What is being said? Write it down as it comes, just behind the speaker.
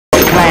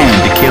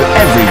kill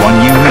everyone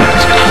you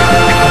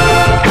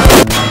meet.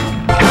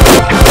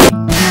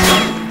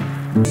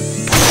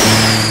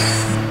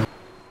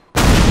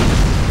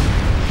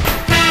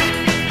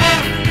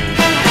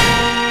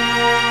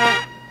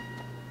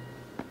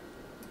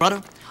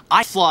 Brother,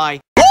 I fly.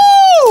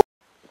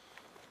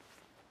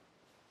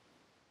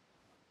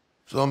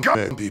 Some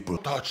people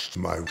touched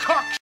my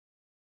cock.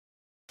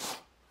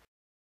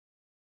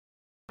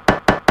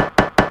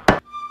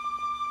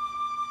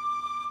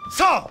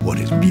 So, What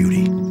is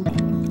beauty?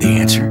 The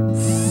answer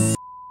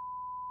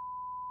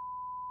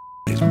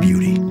is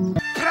beauty.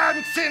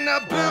 prance in a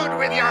boot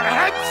with your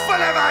head full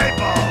of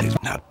eyeballs.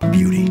 It's not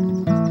beauty.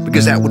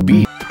 Because that would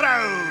be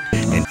Proud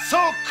and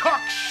so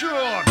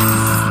cocksure.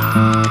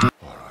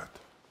 Alright.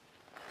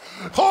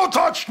 Who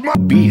touched my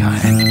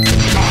behind.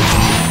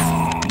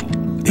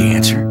 The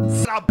answer?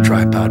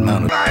 Tripod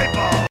mounted.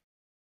 eyeball?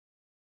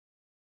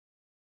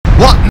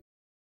 What?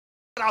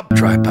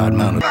 Tripod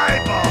mounted.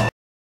 Eyeball.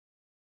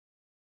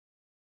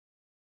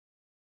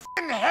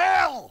 In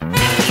hell!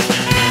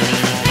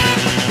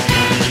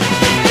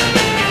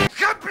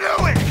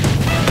 Kablooey!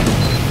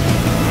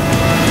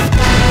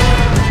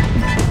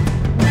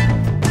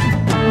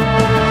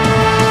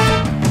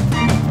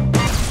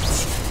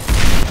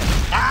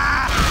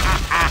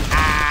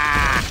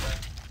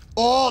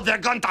 Oh, they're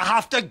going to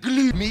have to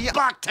glue me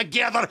back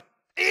together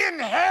in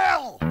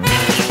hell!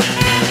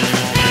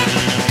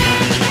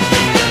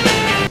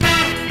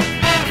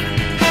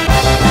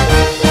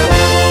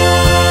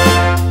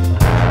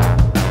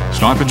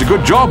 Sniping's a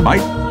good job,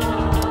 mate.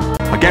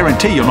 I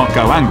guarantee you'll not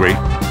go hungry,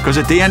 because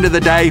at the end of the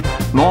day,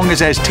 long as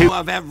there's two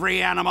Of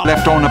every animal.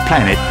 left on the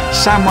planet,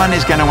 someone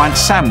is going to want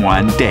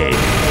someone dead.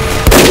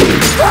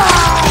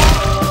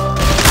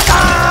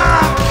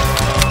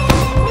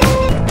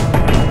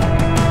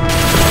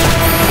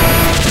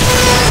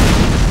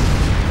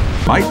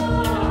 Mate,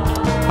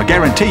 I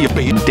guarantee you'll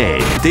be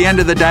dead at the end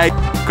of the day,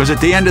 because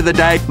at the end of the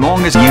day,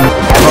 long as you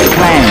have a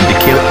plan to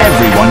kill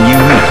everyone you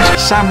meet,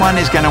 someone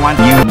is going to want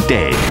you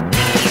dead.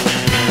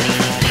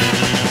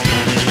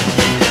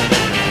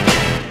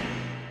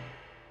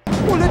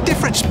 Well, the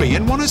difference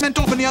being one is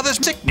mental and the other's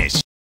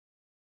sickness.